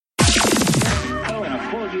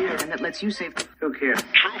here and that lets you save. Who cares?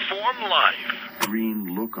 Trueform Life.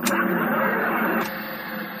 Green look on it.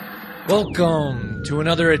 Welcome to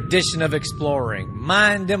another edition of Exploring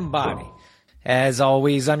Mind and Body. As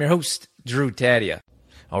always, I'm your host, Drew Tadia.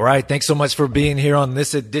 All right, thanks so much for being here on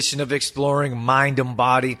this edition of Exploring Mind and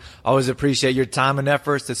Body. Always appreciate your time and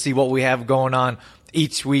efforts to see what we have going on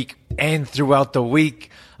each week and throughout the week.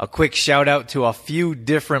 A quick shout out to a few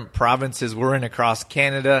different provinces we're in across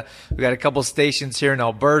Canada. We got a couple stations here in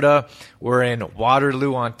Alberta. We're in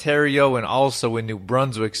Waterloo, Ontario, and also in New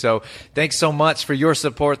Brunswick. So thanks so much for your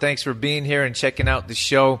support. Thanks for being here and checking out the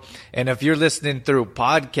show. And if you're listening through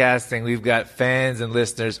podcasting, we've got fans and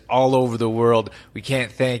listeners all over the world. We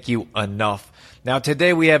can't thank you enough. Now,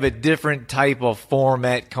 today we have a different type of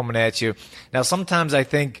format coming at you. Now, sometimes I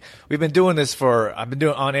think I've been doing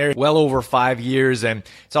on air well over 5 years, and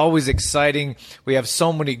it's always exciting. We have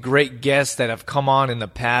so many great guests that have come on in the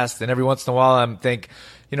past, and every once in a while I'm think,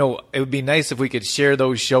 it would be nice if we could share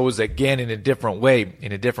those shows again in a different way,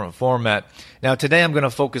 in a different format. Now, today I'm going to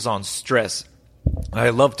focus on stress. I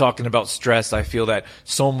love talking about stress. I feel that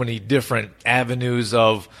so many different avenues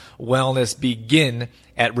of wellness begin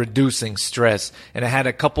at reducing stress. And I had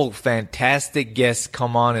a couple fantastic guests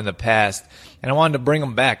come on in the past, and I wanted to bring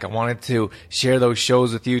them back. I wanted to share those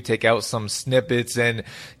shows with you, take out some snippets, and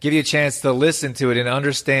give you a chance to listen to it and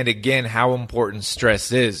understand again how important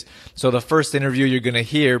stress is. So the first interview you're going to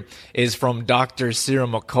hear is from Dr. Cyril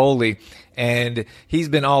McCauley. And he's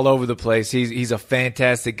been all over the place. He's a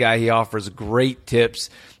fantastic guy. He offers great tips,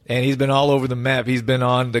 and he's been all over the map. He's been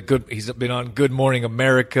on Good Morning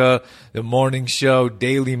America, The Morning Show,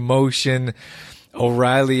 Daily Motion,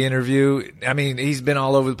 O'Reilly Interview. I mean, he's been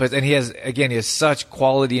all over the place, and he has such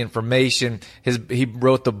quality information. He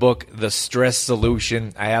wrote the book, The Stress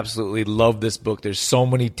Solution. I absolutely love this book. There's so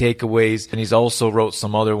many takeaways, and he's also wrote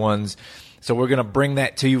some other ones. So we're going to bring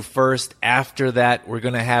that to you first. After that, we're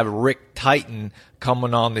going to have Rick Titan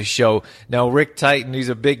coming on the show. Now, Rick Titan, he's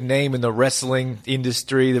a big name in the wrestling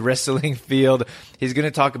industry, the wrestling field. He's going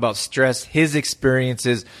to talk about stress, his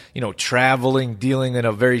experiences, traveling, dealing in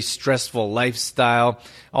a very stressful lifestyle,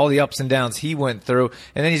 all the ups and downs he went through.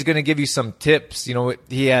 And then he's going to give you some tips.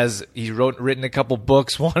 He's written a couple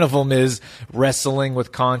books. One of them is Wrestling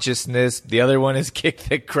with Consciousness. The other one is Kick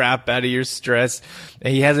the Crap Out of Your Stress.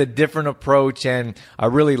 And he has a different approach, and I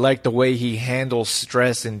really like the way he handles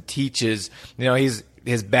stress and teaches.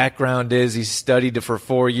 His background is he studied for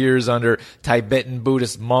 4 years under Tibetan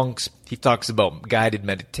Buddhist monks. He talks about guided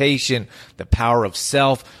meditation, the power of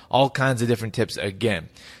self, all kinds of different tips again.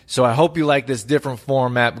 So I hope you like this different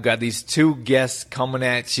format. We've got these two guests coming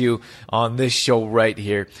at you on this show right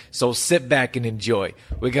here. So sit back and enjoy.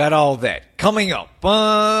 We got all that coming up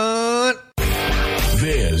on...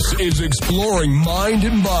 This is Exploring Mind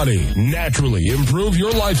and Body. Naturally improve your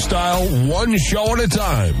lifestyle one show at a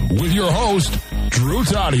time with your host, Drew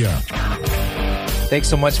Tadia. Thanks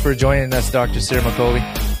so much for joining us, Dr. Cyril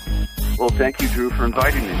McCauley. Well, thank you, Drew, for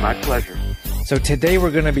inviting me. My pleasure. So today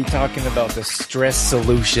we're going to be talking about the stress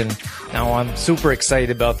solution. Now, I'm super excited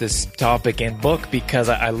about this topic and book because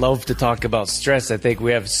I love to talk about stress. I think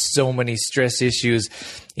we have so many stress issues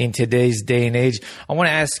in today's day and age. I want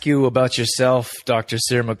to ask you about yourself, Dr.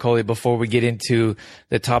 Cyril McCauley, before we get into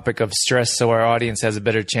the topic of stress so our audience has a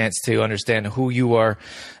better chance to understand who you are.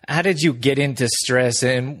 How did you get into stress,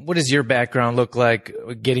 and what does your background look like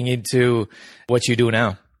getting into what you do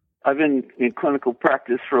now? I've been in clinical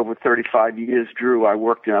practice for over 35 years, Drew. I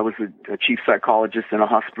was a chief psychologist in a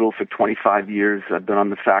hospital for 25 years. I've been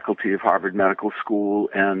on the faculty of Harvard Medical School,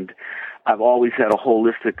 and I've always had a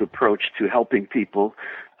holistic approach to helping people.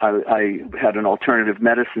 I had an alternative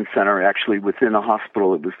medicine center actually within a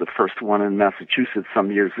hospital. It was the first one in Massachusetts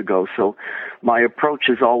some years ago. So my approach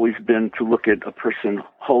has always been to look at a person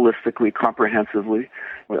holistically, comprehensively.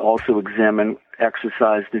 We also examine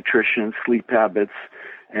exercise, nutrition, sleep habits,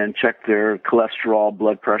 and check their cholesterol,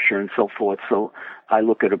 blood pressure, and so forth. So I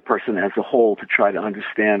look at a person as a whole to try to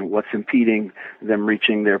understand what's impeding them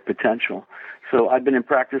reaching their potential. So I've been in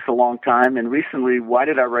practice a long time, and recently, why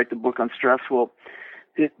did I write the book on stress? Well,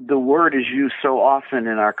 the word is used so often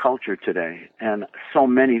in our culture today, and so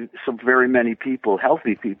very many people,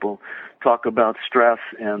 healthy people, talk about stress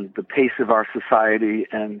and the pace of our society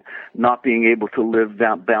and not being able to live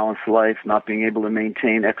that balanced life, not being able to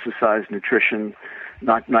maintain exercise, nutrition,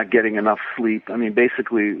 not getting enough sleep. I mean,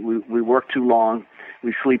 basically, we work too long,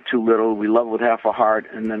 we sleep too little, we love with half a heart,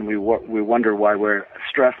 and then we wonder why we're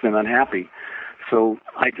stressed and unhappy. So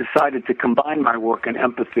I decided to combine my work and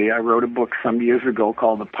empathy. I wrote a book some years ago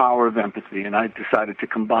called The Power of Empathy, and I decided to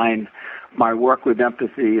combine my work with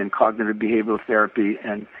empathy and cognitive behavioral therapy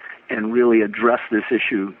and and really address this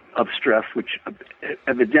issue of stress, which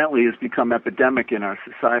evidently has become epidemic in our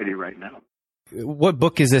society right now. What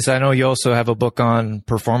book is this? I know you also have a book on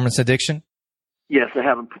performance addiction. Yes, I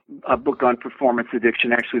have a book on performance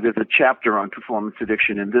addiction. Actually, there's a chapter on performance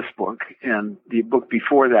addiction in this book, and the book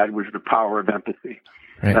before that was The Power of Empathy.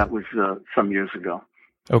 Right. That was some years ago.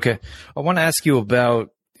 Okay. I want to ask you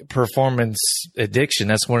about performance addiction.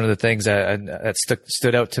 That's one of the things that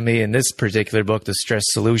stood out to me in this particular book, The Stress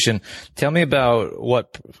Solution. Tell me about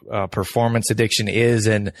what performance addiction is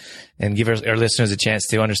and give our listeners a chance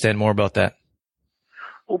to understand more about that.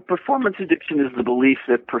 Well, performance addiction is the belief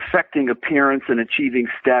that perfecting appearance and achieving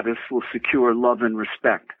status will secure love and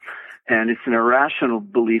respect. And it's an irrational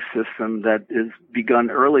belief system that is begun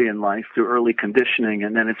early in life through early conditioning,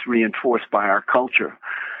 and then it's reinforced by our culture.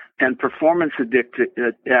 And performance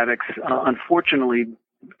addicts, unfortunately,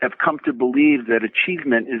 have come to believe that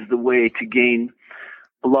achievement is the way to gain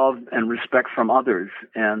love and respect from others.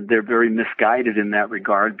 And they're very misguided in that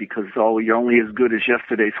regard because, you're only as good as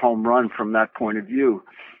yesterday's home run from that point of view.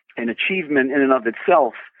 And achievement in and of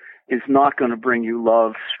itself is not going to bring you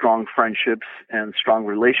love, strong friendships, and strong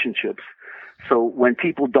relationships. So when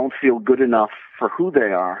people don't feel good enough for who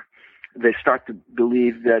they are, they start to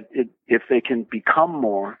believe that if they can become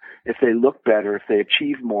more, if they look better, if they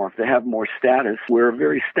achieve more, if they have more status, we're a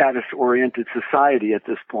very status-oriented society at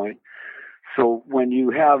this point. So when you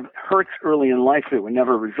have hurts early in life that were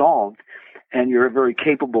never resolved, and you're a very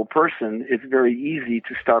capable person, it's very easy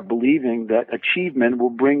to start believing that achievement will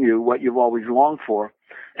bring you what you've always longed for.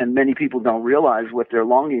 And many people don't realize what they're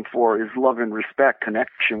longing for is love and respect,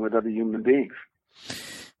 connection with other human beings.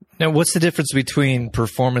 Now, what's the difference between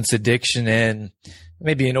performance addiction and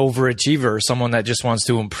maybe an overachiever or someone that just wants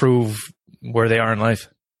to improve where they are in life?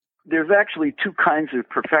 There's actually two kinds of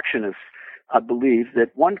perfectionists, I believe.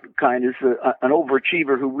 That one kind is an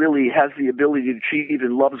overachiever who really has the ability to achieve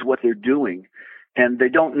and loves what they're doing, and they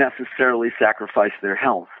don't necessarily sacrifice their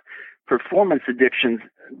health. Performance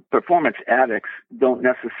addicts don't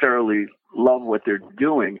necessarily love what they're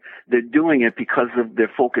doing. They're doing it because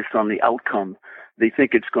they're focused on the outcome. They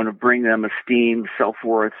think it's going to bring them esteem,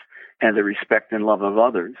 self-worth, and the respect and love of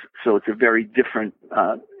others. So it's a very different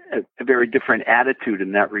attitude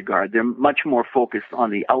in that regard. They're much more focused on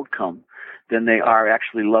the outcome than they are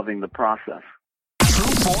actually loving the process.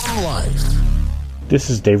 True Form Life. This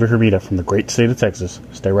is David Hermita from the great state of Texas.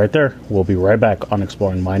 Stay right there. We'll be right back on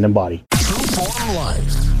Exploring Mind and Body. True Form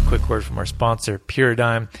Life. Quick word from our sponsor,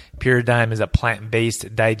 Puridyme. Puridyme is a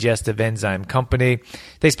plant-based digestive enzyme company.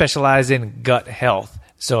 They specialize in gut health.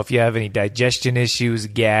 So if you have any digestion issues,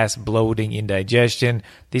 gas, bloating, indigestion,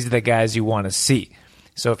 these are the guys you want to see.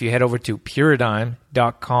 So if you head over to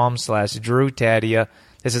puridyme.com/DrewTadia,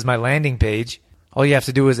 this is my landing page. All you have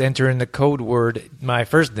to do is enter in the code word, my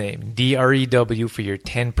first name, DREW, for your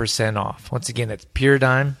 10% off. Once again, that's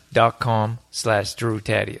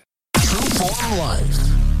puridyme.com/DrewTadia. True Form Life.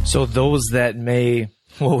 So those that may,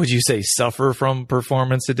 what would you say, suffer from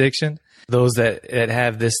performance addiction? Those that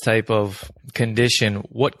have this type of condition,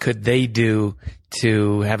 what could they do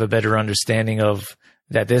to have a better understanding of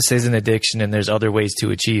that this is an addiction and there's other ways to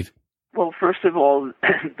achieve? Well, first of all,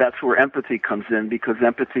 that's where empathy comes in, because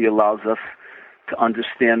empathy allows us to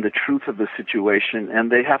understand the truth of the situation, and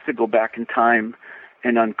they have to go back in time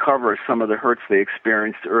and uncover some of the hurts they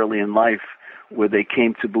experienced early in life, where they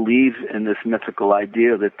came to believe in this mythical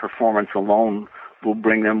idea that performance alone will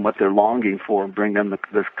bring them what they're longing for, bring them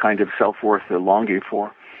this kind of self-worth they're longing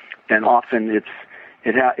for. And often it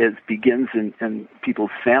begins in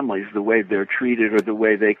people's families, the way they're treated or the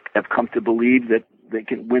way they have come to believe that they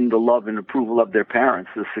can win the love and approval of their parents,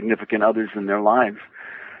 the significant others in their lives.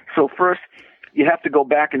 So first, you have to go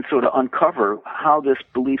back and sort of uncover how this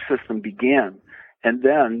belief system began, and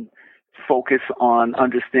then focus on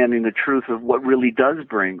understanding the truth of what really does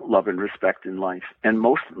bring love and respect in life. And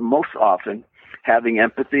most often, having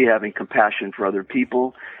empathy, having compassion for other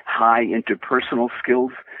people, high interpersonal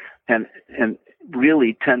skills, and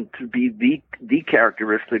really tend to be the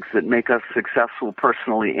characteristics that make us successful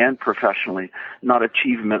personally and professionally, not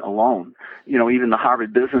achievement alone. You know, even the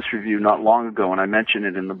Harvard Business Review not long ago, and I mention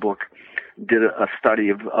it in the book, did a study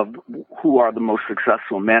of who are the most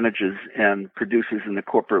successful managers and producers in the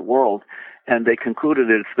corporate world, and they concluded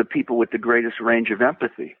that it's the people with the greatest range of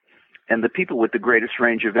empathy. And the people with the greatest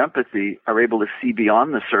range of empathy are able to see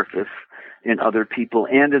beyond the surface in other people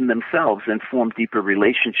and in themselves and form deeper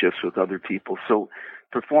relationships with other people. So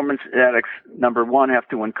performance addicts, number one, have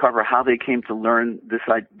to uncover how they came to learn this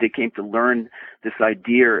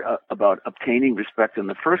idea about obtaining respect in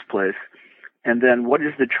the first place. And then what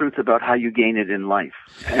is the truth about how you gain it in life?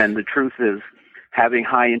 And the truth is having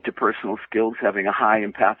high interpersonal skills, having a high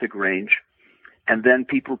empathic range. And then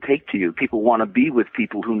people take to you. People want to be with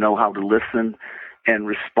people who know how to listen and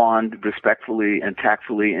respond respectfully and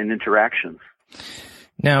tactfully in interactions.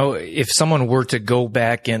 Now, if someone were to go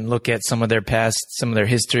back and look at some of their past, some of their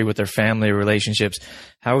history with their family relationships,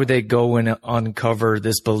 how would they go and uncover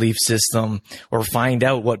this belief system or find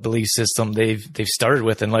out what belief system they've started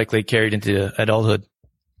with and likely carried into adulthood?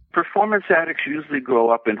 Performance addicts usually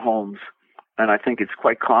grow up in homes, and I think it's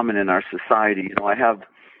quite common in our society. You know, I have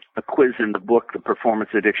a quiz in the book, the Performance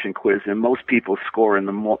Addiction Quiz, and most people score in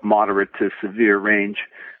the moderate to severe range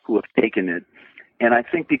who have taken it. And I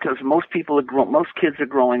think because most kids are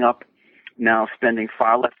growing up now spending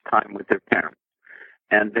far less time with their parents,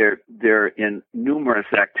 and they're in numerous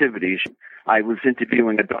activities. I was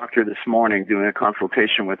interviewing a doctor this morning, doing a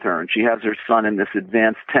consultation with her, and she has her son in this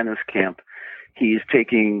advanced tennis camp. He's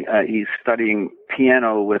studying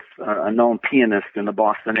piano with a known pianist in the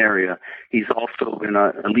Boston area. He's also in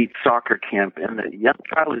an elite soccer camp, and the young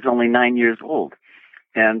child is only 9 years old.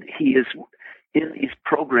 And he is in these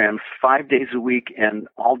programs 5 days a week and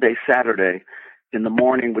all day Saturday, in the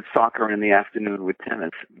morning with soccer and in the afternoon with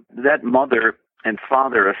tennis. That mother and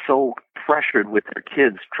father are so pressured with their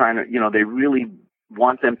kids, they really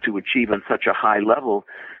want them to achieve on such a high level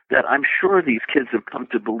that I'm sure these kids have come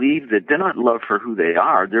to believe that they're not loved for who they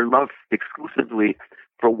are. They're loved exclusively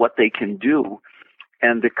for what they can do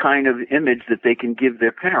and the kind of image that they can give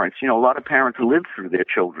their parents. You know, a lot of parents live through their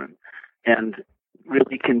children and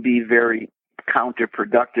really can be very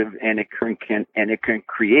counterproductive, and it can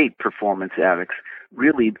create performance addicts,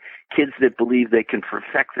 really kids that believe they can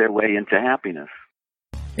perfect their way into happiness.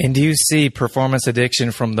 And do you see performance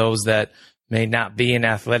addiction from those that may not be in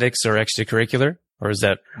athletics or extracurricular? Or is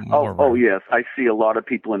that more? Oh, yes. I see a lot of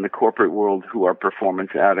people in the corporate world who are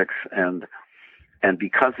performance addicts, and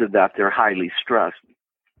because of that, they're highly stressed.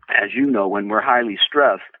 As you know, when we're highly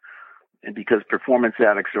stressed, and because performance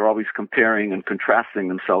addicts are always comparing and contrasting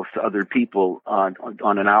themselves to other people on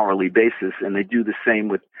an hourly basis, and they do the same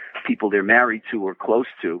with people they're married to or close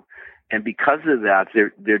to, and because of that,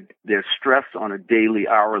 they're stressed on a daily,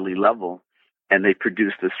 hourly level. And they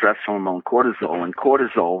produce the stress hormone cortisol. And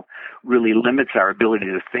cortisol really limits our ability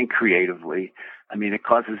to think creatively. I mean, it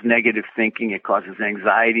causes negative thinking. It causes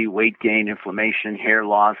anxiety, weight gain, inflammation, hair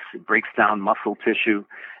loss. It breaks down muscle tissue.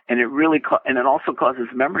 And it also causes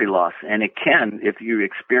memory loss. And it can, if you're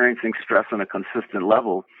experiencing stress on a consistent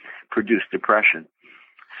level, produce depression.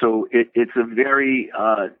 So it's a very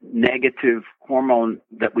negative hormone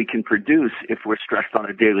that we can produce if we're stressed on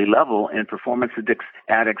a daily level. And performance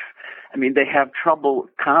addicts, I mean, they have trouble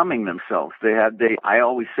calming themselves. I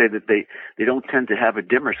always say that they don't tend to have a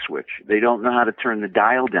dimmer switch. They don't know how to turn the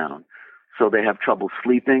dial down. So they have trouble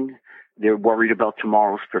sleeping. They're worried about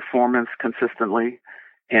tomorrow's performance consistently.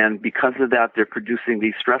 And because of that, they're producing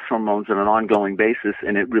these stress hormones on an ongoing basis,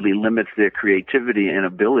 and it really limits their creativity and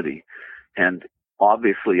ability. And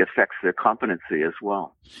obviously affects their competency as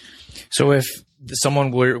well. So if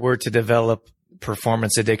someone were to develop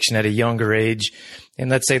performance addiction at a younger age, and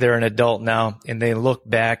let's say they're an adult now, and they look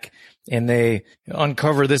back and they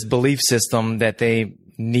uncover this belief system that they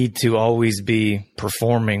need to always be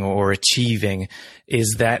performing or achieving,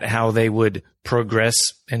 is that how they would progress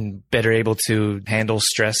and better able to handle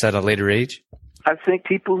stress at a later age? I think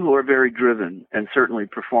people who are very driven, and certainly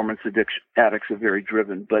performance addicts are very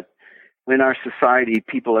driven, but in our society,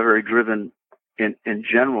 people are very driven in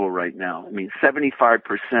general right now. I mean, 75%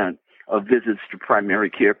 of visits to primary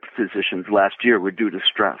care physicians last year were due to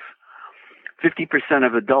stress. 50%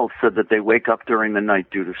 of adults said that they wake up during the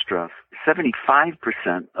night due to stress.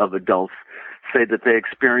 75% of adults say that they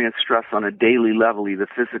experience stress on a daily level, either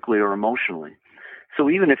physically or emotionally.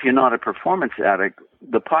 So even if you're not a performance addict,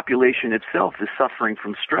 the population itself is suffering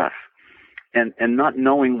from stress. And not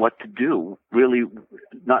knowing what to do, really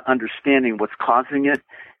not understanding what's causing it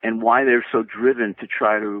and why they're so driven to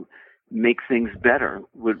try to make things better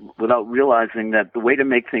without realizing that the way to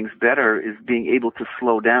make things better is being able to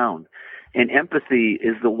slow down. And empathy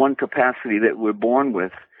is the one capacity that we're born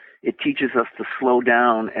with. It teaches us to slow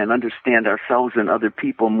down and understand ourselves and other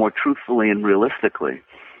people more truthfully and realistically.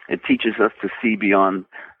 It teaches us to see beyond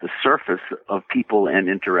the surface of people and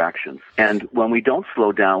interactions. And when we don't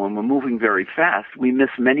slow down, when we're moving very fast, we miss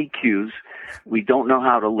many cues. We don't know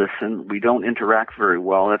how to listen. We don't interact very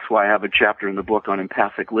well. That's why I have a chapter in the book on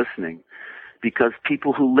empathic listening. Because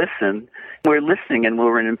people who listen, we're listening and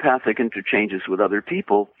we're in empathic interchanges with other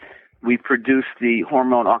people, we produce the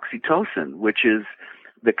hormone oxytocin, which is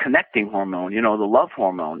the connecting hormone, the love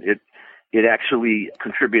hormone. It actually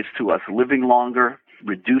contributes to us living longer.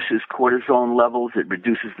 reduces cortisone levels, it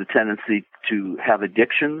reduces the tendency to have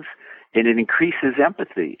addictions, and it increases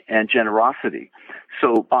empathy and generosity.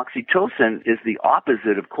 So oxytocin is the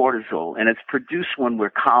opposite of cortisol, and it's produced when we're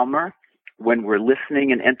calmer, when we're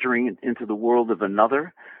listening and entering into the world of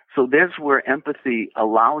another. So there's where empathy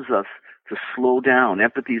allows us to slow down.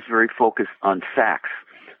 Empathy is very focused on facts,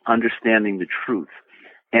 understanding the truth.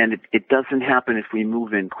 And it doesn't happen if we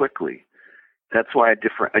move in quickly. That's why I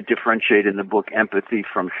differentiate in the book empathy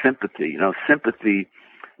from sympathy. You know, sympathy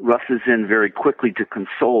rushes in very quickly to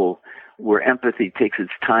console, where empathy takes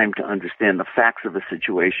its time to understand the facts of a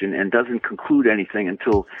situation and doesn't conclude anything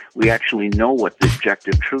until we actually know what the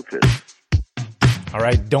objective truth is. All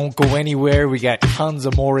right, don't go anywhere. We got tons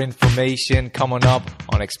of more information coming up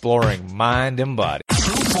on Exploring Mind and Body.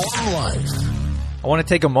 True Life. I want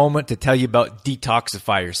to take a moment to tell you about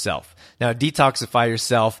Detoxify Yourself. Now, Detoxify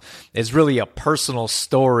Yourself is really a personal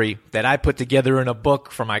story that I put together in a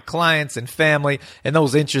book for my clients and family and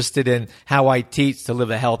those interested in how I teach to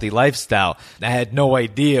live a healthy lifestyle. I had no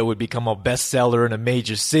idea it would become a bestseller in a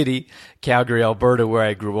major city, Calgary, Alberta, where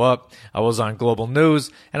I grew up. I was on Global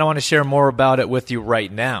News, and I want to share more about it with you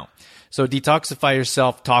right now. So Detoxify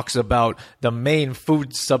Yourself talks about the main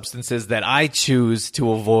food substances that I choose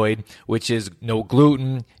to avoid, which is no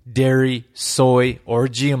gluten, dairy, soy, or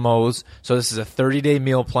GMOs. So this is a 30-day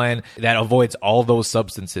meal plan that avoids all those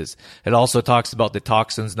substances. It also talks about the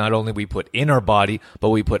toxins not only we put in our body, but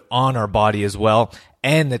we put on our body as well,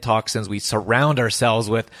 and the toxins we surround ourselves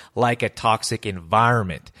with, like a toxic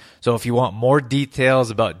environment. So if you want more details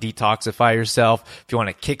about Detoxify Yourself, if you want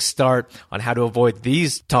a kickstart on how to avoid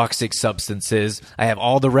these toxic substances, I have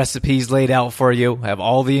all the recipes laid out for you. I have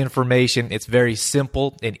all the information. It's very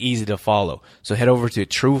simple and easy to follow. So head over to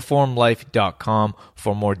trueformlife.com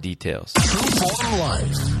for more details. Trueform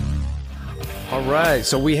Life. All right,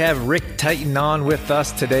 so we have Rick Titan on with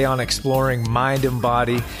us today on Exploring Mind and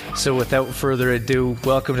Body. So without further ado,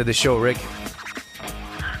 welcome to the show, Rick.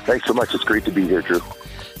 Thanks so much. It's great to be here, Drew.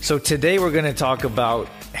 So today we're going to talk about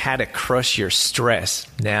how to crush your stress.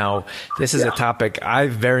 Now, this is a topic I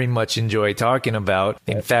very much enjoy talking about.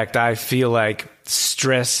 In fact, I feel like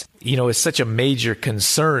stress, is such a major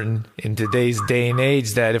concern in today's day and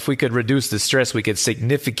age that if we could reduce the stress, we could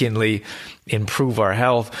significantly improve our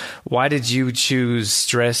health. Why did you choose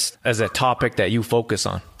stress as a topic that you focus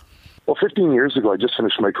on? Well, 15 years ago, I just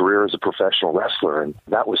finished my career as a professional wrestler, and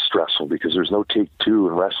that was stressful because there's no take two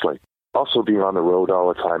in wrestling. Also being on the road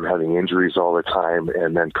all the time, having injuries all the time,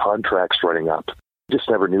 and then contracts running up. Just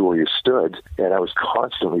never knew where you stood, and I was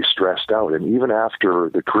constantly stressed out. And even after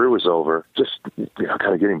the career was over, just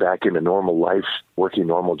kind of getting back into normal life, working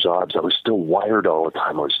normal jobs, I was still wired all the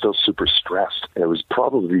time. I was still super stressed. And it was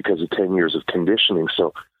probably because of 10 years of conditioning.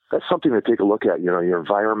 So that's something to take a look at, your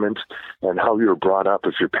environment and how you were brought up,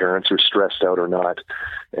 if your parents are stressed out or not.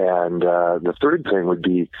 And the third thing would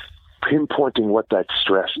be pinpointing what that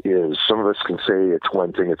stress is. Some of us can say it's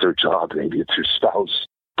one thing, it's their job, maybe it's your spouse.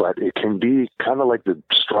 But it can be kind of like the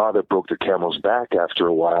straw that broke the camel's back after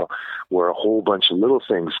a while, where a whole bunch of little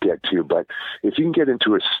things get to you. But if you can get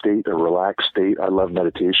into a relaxed state, I love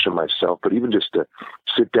meditation myself, but even just to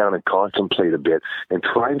sit down and contemplate a bit and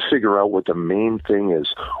try and figure out what the main thing is,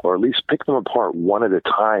 or at least pick them apart one at a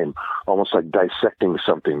time, almost like dissecting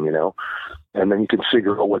something, and then you can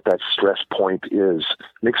figure out what that stress point is.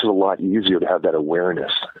 It makes it a lot easier to have that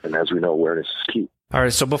awareness. And as we know, awareness is key. All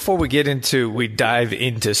right, so before we dive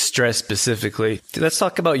into stress specifically, let's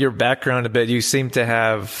talk about your background a bit. You seem to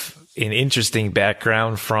have an interesting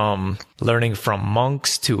background from learning from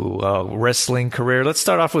monks to a wrestling career. Let's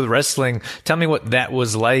start off with wrestling. Tell me what that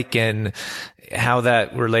was like and how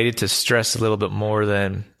that related to stress a little bit more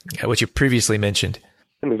than what you previously mentioned.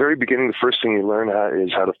 In the very beginning, the first thing you learn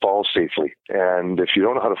is how to fall safely. And if you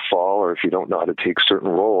don't know how to fall, or if you don't know how to take certain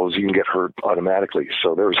roles, you can get hurt automatically.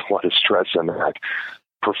 So there was a lot of stress in that.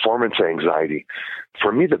 Performance anxiety.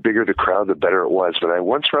 For me, the bigger the crowd, the better it was. But I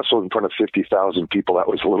once wrestled in front of 50,000 people. That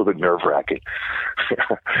was a little bit nerve-wracking.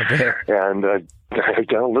 And I've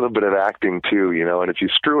done a little bit of acting too, and if you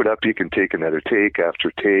screw it up, you can take another take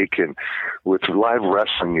after take. And with live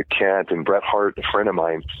wrestling, you can't. And Bret Hart, a friend of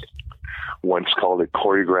mine, once called it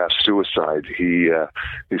choreographed suicide. He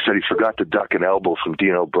said he forgot to duck an elbow from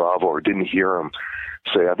Dino Bravo, or didn't hear him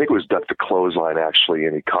say, I think it was duck the clothesline actually,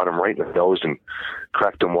 and he caught him right in the nose and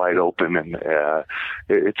cracked him wide open. And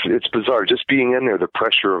it's bizarre just being in there, the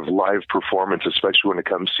pressure of live performance, especially when it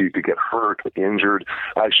comes to you could get hurt, injured.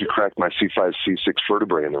 I actually cracked my C5, C6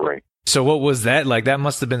 vertebrae in the ring. So what was that like? That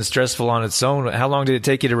must have been stressful on its own. How long did it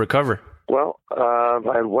take you to recover? Well,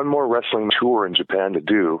 I had one more wrestling tour in Japan to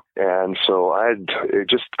do, and so it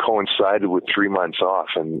just coincided with 3 months off,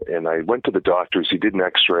 and I went to the doctors. He did an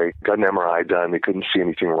X-ray, got an MRI done. They couldn't see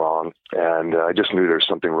anything wrong, and I just knew there was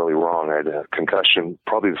something really wrong. I had a concussion,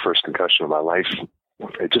 probably the first concussion of my life.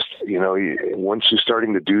 It just, once you're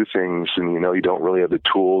starting to do things and, you don't really have the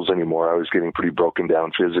tools anymore, I was getting pretty broken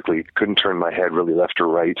down physically. Couldn't turn my head really left or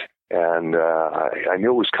right. And I knew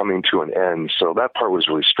it was coming to an end. So that part was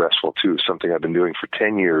really stressful, too, something I've been doing for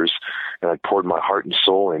 10 years and I poured my heart and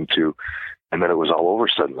soul into. And then it was all over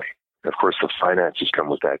suddenly. Of course, the finances come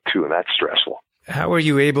with that, too, and that's stressful. How are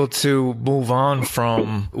you able to move on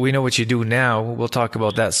from, we know what you do now, we'll talk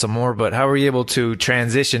about that some more, but how are you able to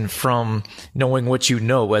transition from knowing what you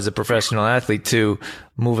know as a professional athlete to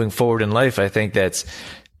moving forward in life? I think that's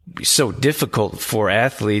so difficult for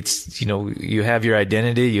athletes. You have your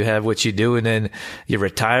identity, you have what you do, and then you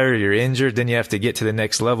retire, you're injured, then you have to get to the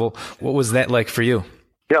next level. What was that like for you?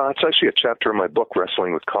 Yeah, it's actually a chapter in my book,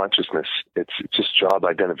 Wrestling with Consciousness. It's just job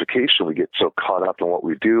identification. We get so caught up in what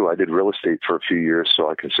we do. I did real estate for a few years, so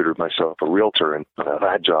I considered myself a realtor. And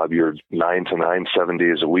that job, you're 9 to 9, 7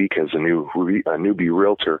 days a week as a newbie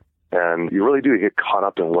realtor. And you really do get caught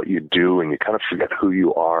up in what you do, and you kind of forget who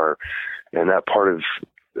you are. And that part of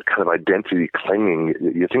the kind of identity clinging,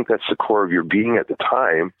 you think that's the core of your being at the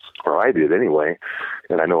time, or I did anyway,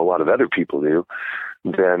 and I know a lot of other people do.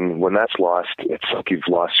 Then when that's lost, it's like you've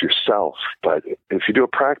lost yourself. But if you do a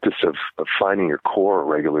practice of finding your core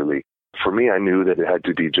regularly, for me, I knew that it had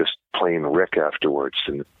to be just plain Rick afterwards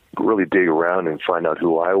and really dig around and find out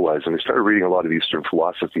who I was. And I started reading a lot of Eastern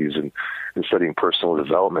philosophies and studying personal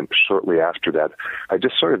development shortly after that. I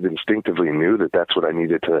just sort of instinctively knew that that's what I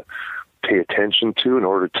needed to pay attention to in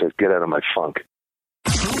order to get out of my funk.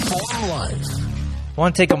 I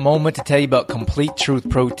want to take a moment to tell you about Complete Truth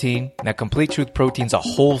Protein. Now, Complete Truth Protein is a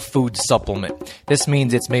whole food supplement. This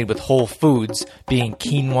means it's made with whole foods, being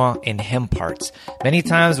quinoa and hemp parts. Many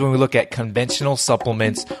times when we look at conventional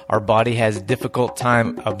supplements, our body has a difficult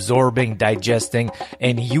time absorbing, digesting,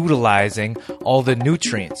 and utilizing all the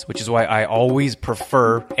nutrients, which is why I always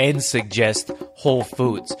prefer and suggest whole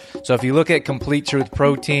foods. So if you look at Complete Truth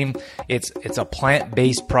Protein, it's a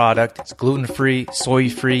plant-based product. It's gluten-free,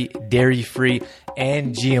 soy-free, dairy-free,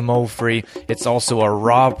 and GMO-free. It's also a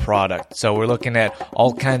raw product. So we're looking at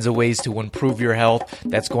all kinds of ways to improve your health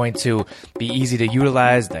that's going to be easy to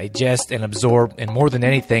utilize, digest, and absorb, and more than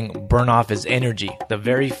anything, burn off as energy. The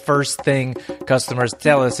very first thing customers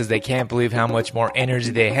tell us is they can't believe how much more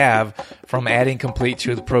energy they have from adding Complete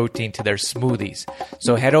Truth Protein to their smoothies.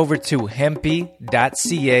 So head over to hempy.ca/CTP.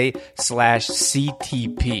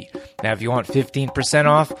 Now, if you want 15%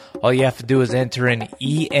 off, all you have to do is enter in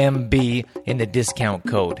EM&B in the discount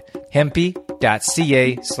code. hempy.ca/CTP.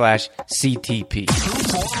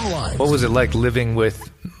 What was it like living with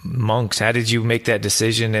monks? How did you make that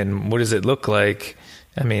decision, and what does it look like?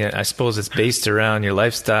 I mean, I suppose it's based around your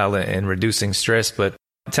lifestyle and reducing stress, but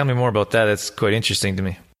tell me more about that. That's quite interesting to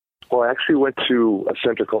me. Well, I actually went to a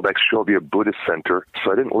center called Extrovia Buddhist Center,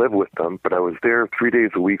 so I didn't live with them, but I was there 3 days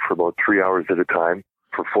a week for about 3 hours at a time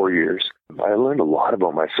for 4 years. I learned a lot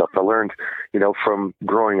about myself. I learned, from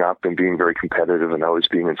growing up and being very competitive and always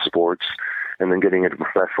being in sports, and then getting into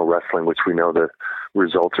professional wrestling, which we know the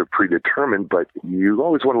results are predetermined, but you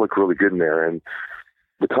always want to look really good in there. And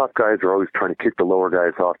the top guys are always trying to kick the lower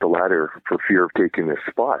guys off the ladder for fear of taking this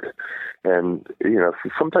spot. And, so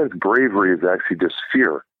sometimes bravery is actually just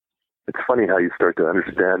fear. It's funny how you start to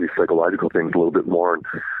understand these psychological things a little bit more. And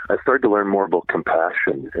I started to learn more about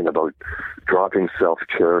compassion and about dropping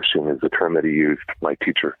self-cherishing is the term that he used, my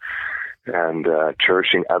teacher, and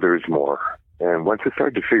cherishing others more. And once I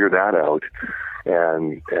started to figure that out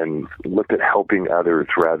and looked at helping others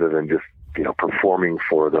rather than just, performing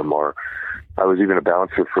for them, or I was even a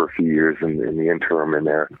bouncer for a few years in the interim in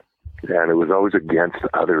there, and it was always against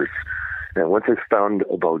others. And once I found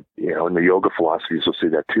about, in the yoga philosophies, you'll see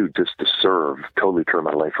that too, just to serve, totally turned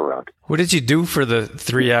my life around. What did you do for the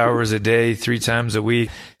 3 hours a day, 3 times a week?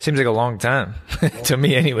 Seems like a long time, to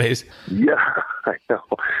me anyways. Yeah, I know.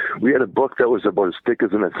 We had a book that was about as thick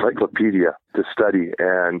as an encyclopedia to study,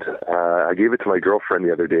 and I gave it to my girlfriend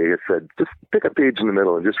the other day. I said, just pick a page in the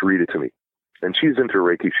middle and just read it to me. And she's into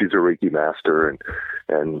Reiki. She's a Reiki master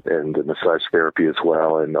and massage therapy as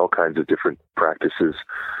well, and all kinds of different practices,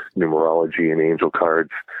 numerology and angel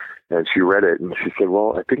cards. And she read it and she said,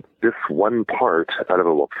 well, I think this one part out of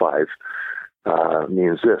about 5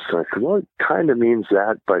 means this. And I said, well, it kind of means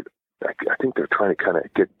that, but I think they're trying to kind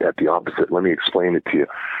of get at the opposite. Let me explain it to you.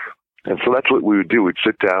 And so that's what we would do. We'd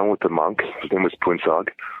sit down with the monk. His name was Punsog.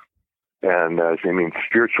 and his name means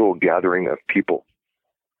spiritual gathering of people.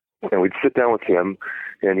 And we'd sit down with him,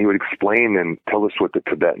 and he would explain and tell us what the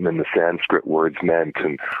Tibetan and the Sanskrit words meant,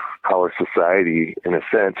 and how our society, in a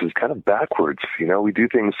sense, is kind of backwards. You know, we do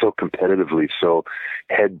things so competitively, so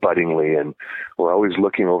head-buttingly, and we're always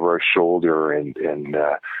looking over our shoulder and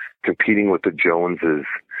competing with the Joneses.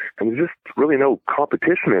 And there's just really no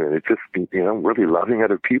competition in it. It's just, you know, really loving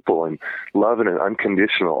other people and love in an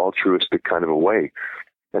unconditional, altruistic kind of a way.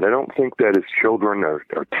 And I don't think that as children or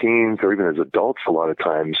teens or even as adults a lot of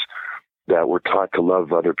times that we're taught to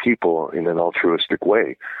love other people in an altruistic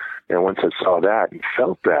way. And once I saw that and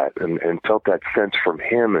felt that and felt that sense from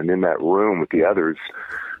him and in that room with the others,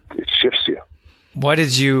 it shifts you. Why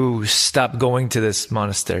did you stop going to this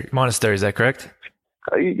monastery? Monastery, is that correct?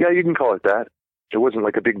 Yeah, you can call it that. It wasn't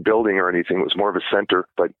like a big building or anything. It was more of a center,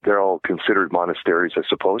 but they're all considered monasteries, I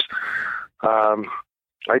suppose.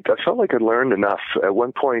 I felt like I'd learned enough. At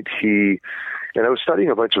one point, and I was studying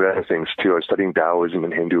a bunch of other things too. I was studying Taoism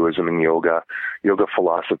and Hinduism and yoga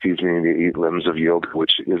philosophies, meaning the 8 limbs of yoga,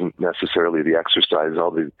 which isn't necessarily the exercise.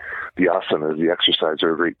 All the asanas, the exercise,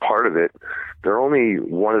 are a great part of it. They're only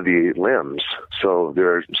one of the 8 limbs. So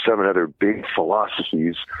there are 7 other big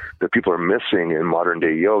philosophies that people are missing in modern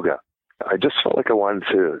day yoga. I just felt like I wanted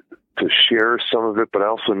to share some of it, but I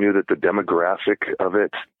also knew that the demographic of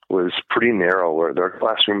it was pretty narrow, where their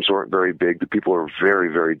classrooms weren't very big. The people were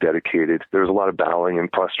very, very dedicated. There was a lot of bowing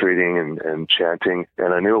and prostrating and chanting,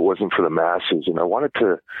 and I knew it wasn't for the masses. And I wanted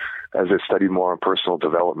to, as I studied more on personal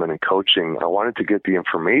development and coaching, I wanted to get the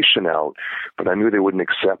information out, but I knew they wouldn't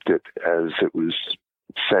accept it as it was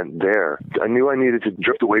sent there. I knew I needed to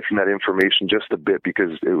drift away from that information just a bit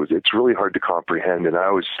because it's really hard to comprehend. And I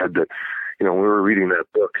always said that, you know, when we were reading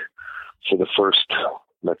that book for the first,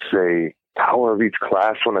 let's say, hour of each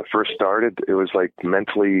class when I first started, it was like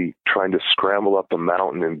mentally trying to scramble up a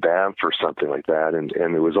mountain in Banff or something like that. And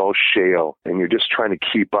it was all shale, and you're just trying to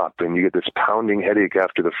keep up, and you get this pounding headache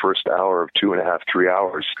after the first hour of 2.5, 3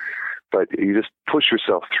 hours. But you just push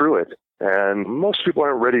yourself through it. And most people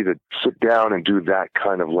aren't ready to sit down and do that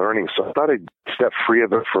kind of learning. So I thought I'd step free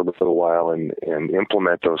of it for a little while and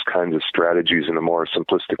implement those kinds of strategies in a more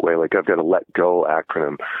simplistic way. Like I've got a let go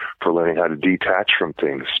acronym for learning how to detach from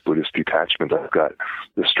things, Buddhist detachment. I've got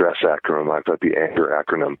the stress acronym. I've got the anger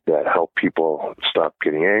acronym that help people stop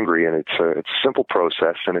getting angry. And it's a simple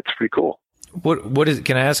process, and it's pretty cool. What is?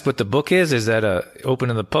 Can I ask what the book is? Is that open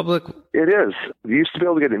to the public? It is. You used to be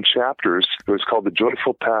able to get in chapters. It was called The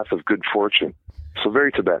Joyful Path of Good Fortune. So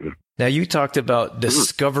very Tibetan. Now, you talked about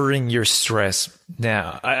discovering your stress.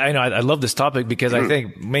 Now, I know I love this topic because I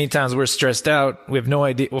think many times we're stressed out. We have no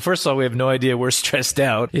idea. Well, first of all, we have no idea we're stressed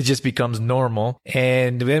out. It just becomes normal.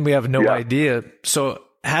 And then we have no idea. So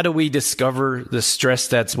how do we discover the stress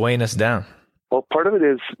that's weighing us down? Well, part of it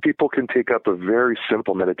is people can take up a very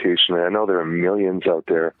simple meditation. And I know there are millions out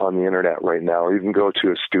there on the internet right now, or even go to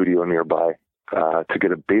a studio nearby to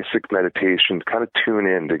get a basic meditation, to kind of tune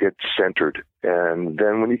in, to get centered. And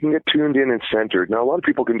then when you can get tuned in and centered, now a lot of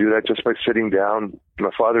people can do that just by sitting down.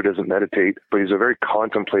 My father doesn't meditate, but he's a very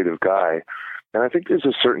contemplative guy. And I think there's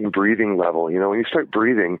a certain breathing level. You know, when you start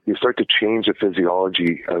breathing, you start to change the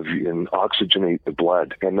physiology and oxygenate the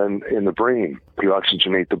blood. And then in the brain, you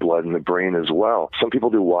oxygenate the blood in the brain as well. Some people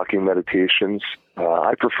do walking meditations.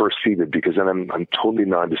 I prefer seated because then I'm totally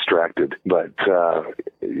non-distracted. But,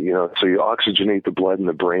 you know, so you oxygenate the blood in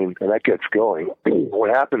the brain, and that gets going.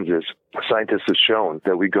 What happens is scientists have shown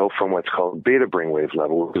that we go from what's called beta brainwave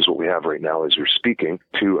level, which is what we have right now as you're speaking,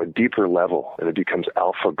 to a deeper level, and it becomes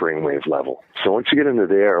alpha brainwave level. So once you get into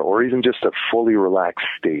there, or even just a fully relaxed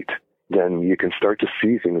state, then you can start to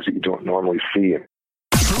see things that you don't normally see.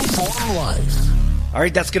 True Form Life. All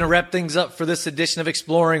right, that's going to wrap things up for this edition of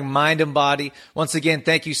Exploring Mind and Body. Once again,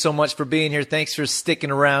 thank you so much for being here. Thanks for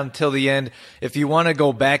sticking around till the end. If you want to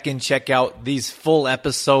go back and check out these full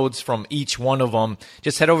episodes from each one of them,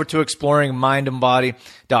 just head over to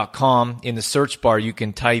exploringmindandbody.com. In the search bar, you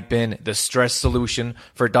can type in the stress solution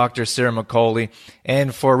for Dr. Sarah McCauley.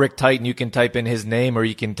 And for Rick Tighton, you can type in his name, or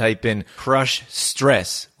you can type in Crush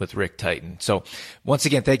Stress with Rick Tighton. So once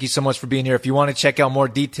again, thank you so much for being here. If you want to check out more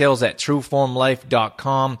details at trueformlife.com,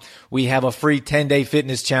 we have a free 10-day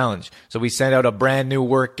fitness challenge. So we send out a brand new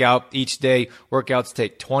workout each day. Workouts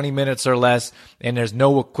take 20 minutes or less, and there's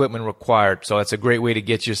no equipment required. So that's a great way to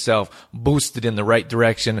get yourself boosted in the right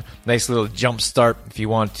direction. Nice little jump start if you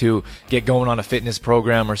want to get going on a fitness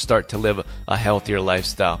program or start to live a healthier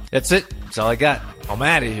lifestyle. That's it. That's all I got. I'm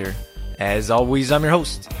out of here. As always, I'm your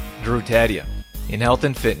host, Drew Tadia, in health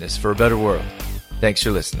and fitness for a better world. Thanks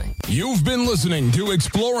for listening. You've been listening to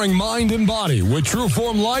Exploring Mind and Body with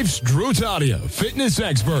Trueform Life's Drew Tadia, fitness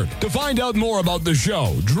expert. To find out more about the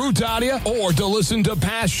show, Drew Tadia, or to listen to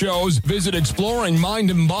past shows, visit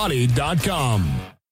exploringmindandbody.com.